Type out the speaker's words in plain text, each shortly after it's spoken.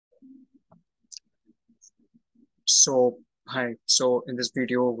So, hi. So, in this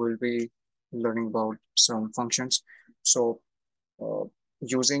video, we'll be learning about some functions. So, uh,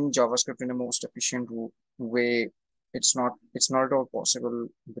 using JavaScript in a most efficient way, it's not at all possible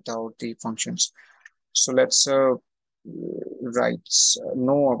without the functions. So, let's know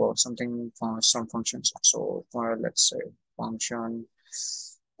about some functions. So, let's say function.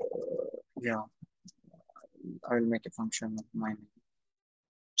 Yeah, I'll make a function of mine.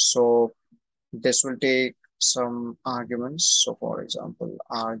 So, this will take some arguments. So, for example,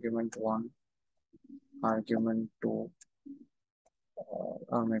 argument one, argument two,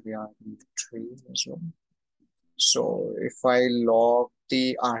 or maybe argument three as well. So if I log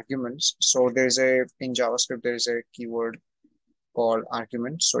the arguments, so in JavaScript there is a keyword called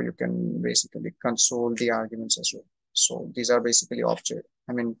argument. So you can basically console the arguments as well. So these are basically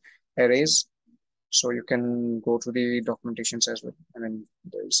arrays. So you can go to the documentations as well.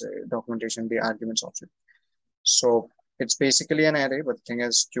 There's a documentation, the arguments object. So it's basically an array, but the thing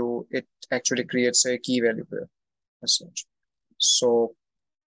is, it actually creates a key value pair as such. So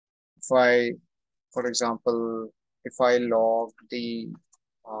if I, for example, if I log the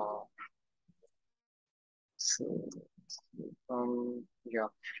uh, yeah,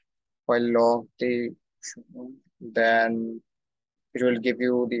 if I log the then it will give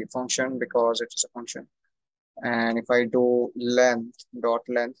you the function because it is a function. And if I do length,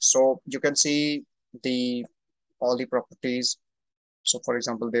 so you can see the all the properties. So for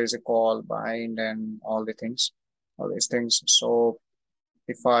example, there is a call, bind, and all these things. So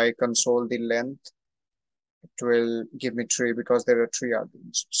if I console the length, it will give me three because there are three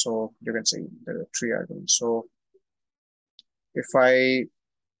arguments. So you can see there are three arguments. So if I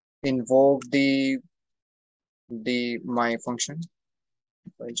invoke the my function,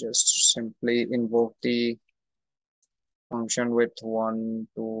 if I just simply invoke the function with 1,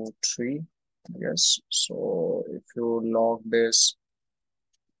 2, 3, yes. So if you log this,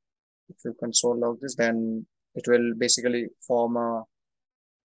 if you console log this, then it will basically form a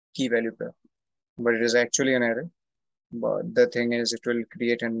key value pair, but it is actually an array. But the thing is, it will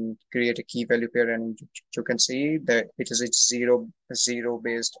create a key value pair, and you can see that it is a zero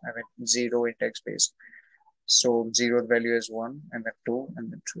based. Zero index based. So zero value is one, and then two,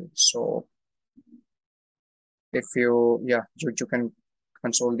 and then three. So if you can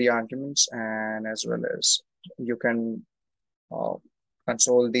console the arguments, and as well as you can uh,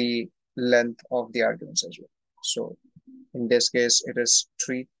 console the length of the arguments as well. So in this case, it is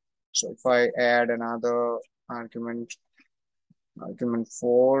three. So if I add another argument, argument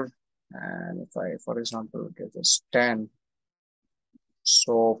four, and if I, for example, get this 10,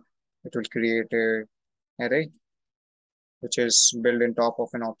 so it will create a array which is built in top of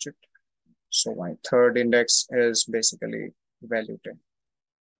an object. So my third index is basically value 10.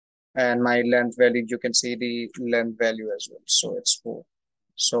 And my length value, you can see the length value as well. So it's 4.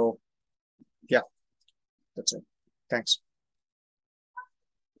 So yeah, that's it. Thanks.